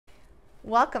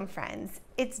Welcome, friends.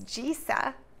 It's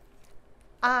Gisa.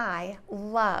 I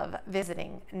love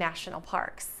visiting national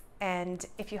parks. And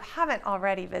if you haven't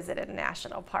already visited a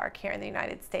national park here in the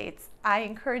United States, I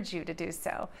encourage you to do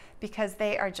so because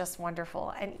they are just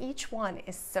wonderful and each one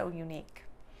is so unique.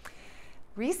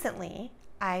 Recently,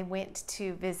 I went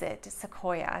to visit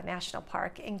Sequoia National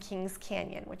Park in Kings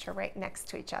Canyon, which are right next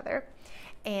to each other.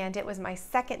 And it was my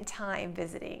second time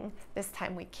visiting. This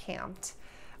time we camped,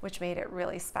 which made it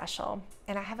really special.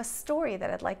 And I have a story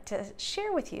that I'd like to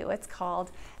share with you. It's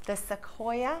called The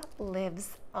Sequoia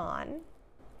Lives On.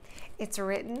 It's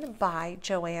written by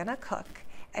Joanna Cooke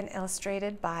and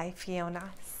illustrated by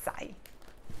Fiona Hsieh.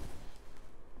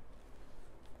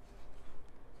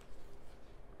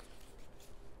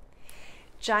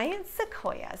 Giant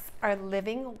sequoias are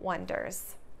living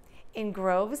wonders. In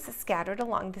groves scattered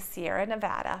along the Sierra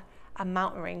Nevada, a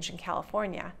mountain range in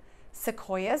California,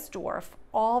 sequoias dwarf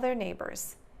all their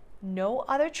neighbors. No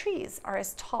other trees are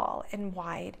as tall and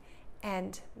wide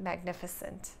and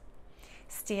magnificent.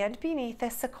 Stand beneath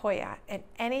a sequoia and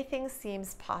anything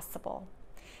seems possible.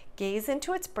 Gaze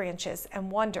into its branches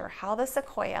and wonder how the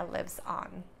sequoia lives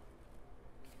on.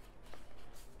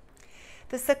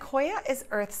 The sequoia is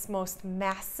Earth's most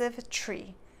massive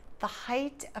tree, the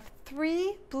height of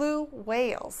 3 blue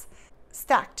whales,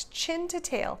 stacked chin to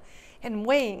tail and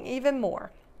weighing even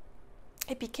more.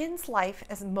 It begins life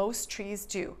as most trees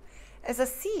do, as a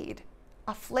seed,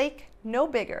 a flake no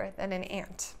bigger than an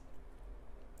ant.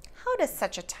 How does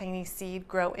such a tiny seed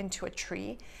grow into a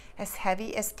tree as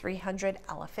heavy as 300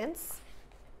 elephants?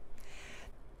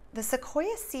 The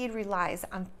sequoia seed relies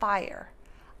on fire.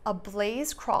 A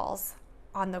blaze crawls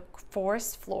on the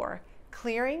forest floor,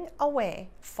 clearing away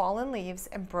fallen leaves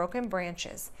and broken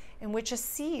branches in which a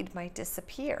seed might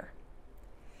disappear.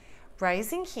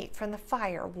 Rising heat from the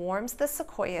fire warms the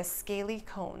sequoia's scaly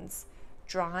cones,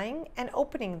 drying and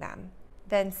opening them,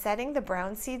 then setting the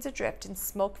brown seeds adrift in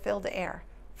smoke-filled air,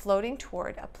 floating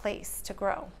toward a place to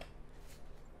grow.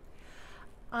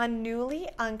 On newly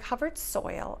uncovered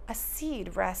soil, a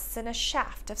seed rests in a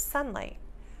shaft of sunlight.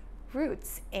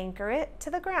 Roots anchor it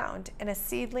to the ground, and a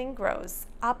seedling grows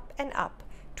up and up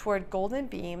toward golden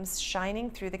beams shining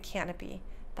through the canopy,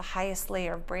 the highest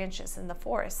layer of branches in the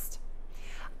forest.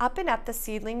 Up and up the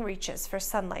seedling reaches for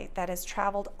sunlight that has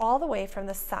traveled all the way from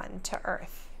the sun to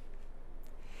earth.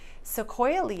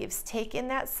 Sequoia leaves take in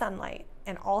that sunlight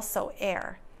and also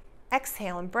air.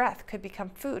 Exhale and breath could become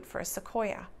food for a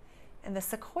sequoia, and the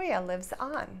sequoia lives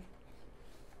on.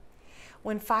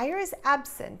 When fire is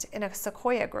absent in a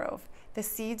sequoia grove, the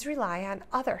seeds rely on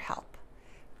other help.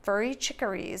 Furry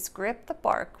chicories grip the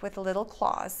bark with little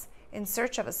claws in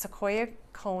search of a sequoia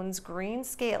cone's green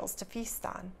scales to feast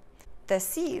on. The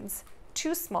seeds,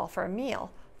 too small for a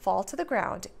meal, fall to the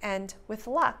ground and, with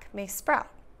luck, may sprout.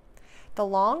 The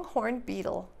long-horned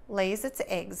beetle lays its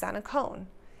eggs on a cone.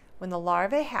 When the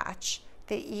larvae hatch,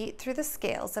 they eat through the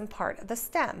scales and part of the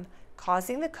stem,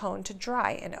 causing the cone to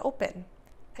dry and open.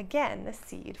 Again, the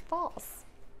seed falls.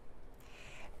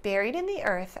 Buried in the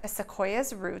earth, a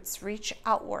sequoia's roots reach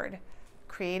outward,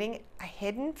 creating a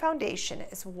hidden foundation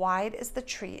as wide as the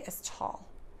tree is tall.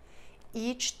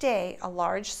 Each day, a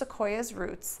large sequoia's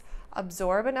roots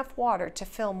absorb enough water to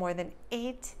fill more than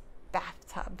 8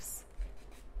 bathtubs.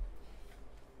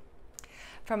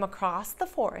 From across the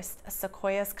forest, a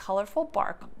sequoia's colorful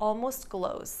bark almost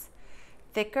glows.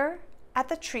 Thicker at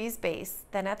the tree's base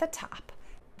than at the top,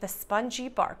 the spongy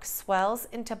bark swells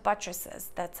into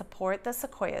buttresses that support the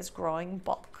sequoia's growing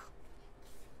bulk.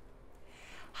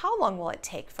 How long will it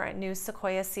take for a new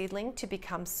sequoia seedling to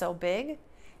become so big?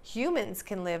 Humans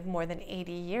can live more than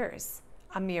 80 years,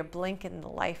 a mere blink in the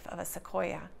life of a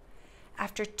sequoia.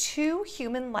 After 2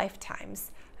 human lifetimes,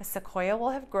 a sequoia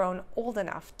will have grown old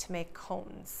enough to make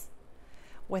cones.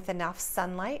 With enough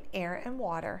sunlight, air, and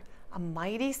water, a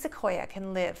mighty sequoia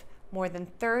can live more than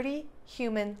 30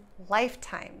 human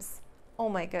lifetimes. Oh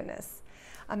my goodness.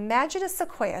 Imagine a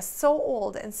sequoia so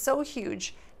old and so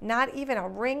huge, not even a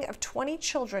ring of 20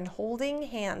 children holding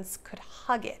hands could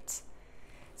hug it.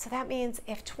 So that means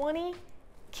if 20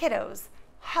 kiddos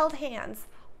held hands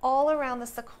all around the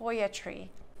sequoia tree,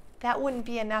 that wouldn't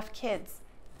be enough kids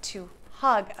to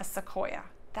hug a sequoia.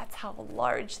 That's how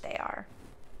large they are.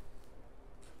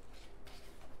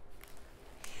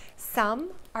 Some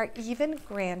are even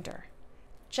grander,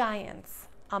 giants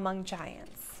among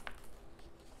giants.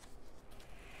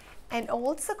 An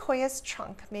old sequoia's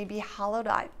trunk may be hollowed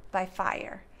out by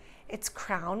fire. Its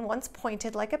crown, once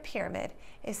pointed like a pyramid,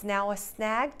 is now a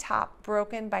snag top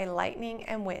broken by lightning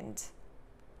and wind.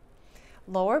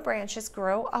 Lower branches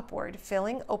grow upward,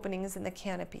 filling openings in the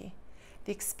canopy.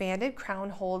 The expanded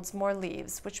crown holds more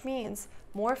leaves, which means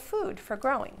more food for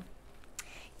growing.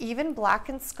 Even black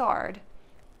and scarred,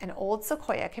 an old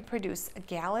sequoia can produce a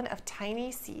gallon of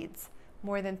tiny seeds,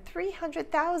 more than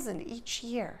 300,000 each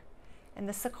year, and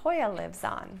the sequoia lives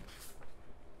on.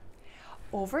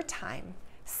 Over time,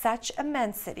 such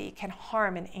immensity can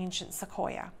harm an ancient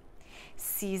sequoia.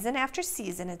 Season after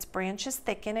season, its branches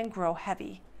thicken and grow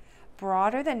heavy.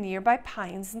 Broader than nearby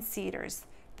pines and cedars,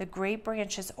 the great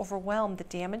branches overwhelm the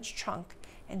damaged trunk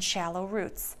and shallow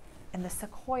roots, and the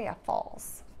sequoia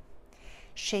falls.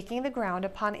 Shaking the ground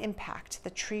upon impact, the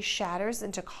tree shatters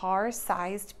into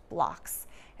car-sized blocks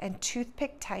and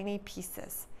toothpick-tiny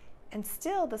pieces, and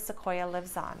still the sequoia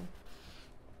lives on.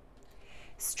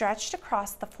 Stretched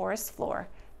across the forest floor,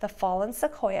 the fallen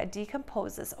sequoia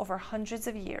decomposes over hundreds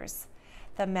of years.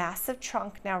 The massive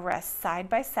trunk now rests side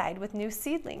by side with new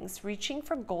seedlings reaching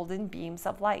for golden beams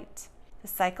of light. The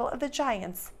cycle of the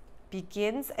giants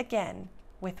begins again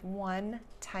with one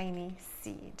tiny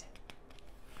seed.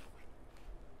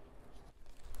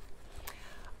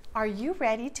 Are you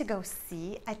ready to go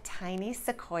see a tiny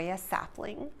sequoia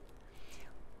sapling?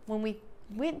 When we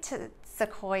went to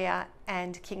Sequoia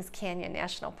and Kings Canyon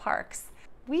National Parks,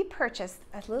 we purchased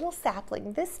a little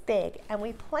sapling this big and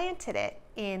we planted it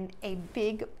in a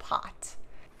big pot.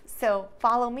 So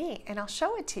follow me and I'll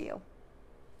show it to you.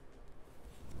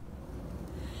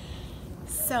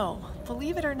 So,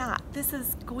 believe it or not, this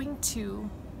is going to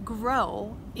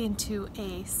grow into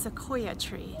a sequoia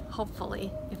tree,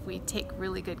 hopefully, if we take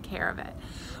really good care of it.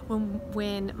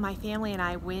 When my family and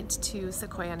I went to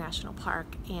Sequoia National Park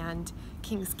and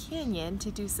Kings Canyon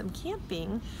to do some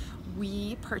camping,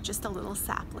 we purchased a little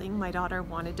sapling. My daughter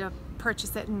wanted to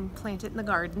purchase it and plant it in the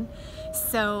garden.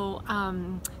 So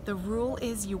the rule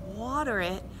is you water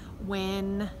it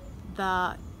when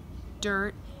the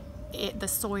the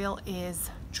soil is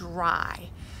dry.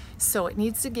 So it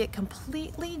needs to get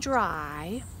completely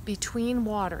dry between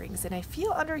waterings. And I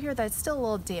feel under here that it's still a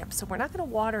little damp, so we're not going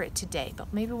to water it today,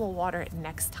 but maybe we'll water it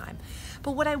next time.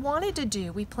 But what I wanted to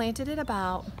do, we planted it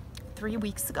about 3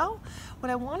 weeks ago. What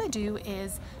I want to do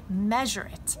is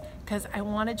measure it because I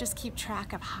want to just keep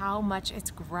track of how much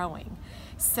it's growing.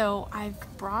 So I've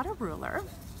brought a ruler,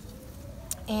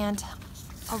 and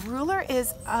a ruler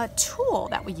is a tool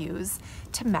that we use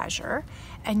to measure,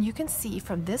 and you can see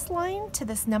from this line to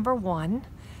this number 1,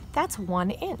 that's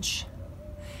 1 inch.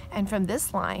 And from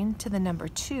this line to the number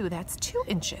 2, that's 2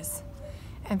 inches.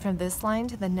 And from this line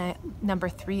to the number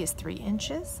 3 is 3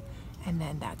 inches. And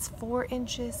then that's 4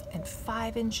 inches and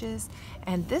 5 inches.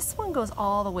 And this one goes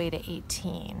all the way to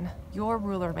 18. Your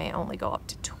ruler may only go up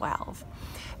to 12.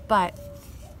 But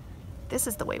this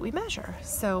is the way we measure.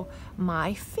 So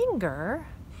my finger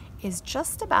is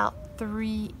just about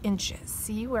 3 inches.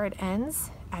 See where it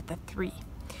ends? At the 3.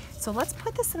 So let's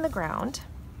put this in the ground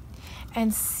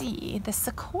and see the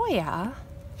sequoia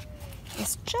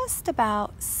is just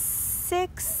about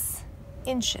 6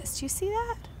 inches. Do you see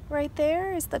that? Right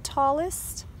there is the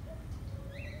tallest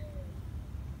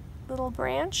little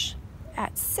branch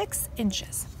at 6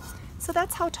 inches. So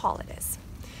that's how tall it is.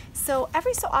 So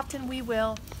every so often we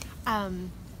will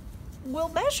we'll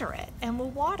measure it and we'll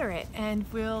water it and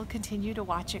we'll continue to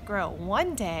watch it grow.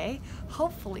 One day,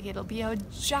 hopefully it'll be a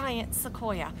giant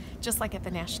sequoia, just like at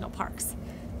the national parks.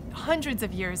 Hundreds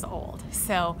of years old.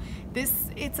 So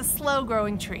it's a slow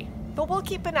growing tree, but we'll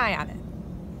keep an eye on it.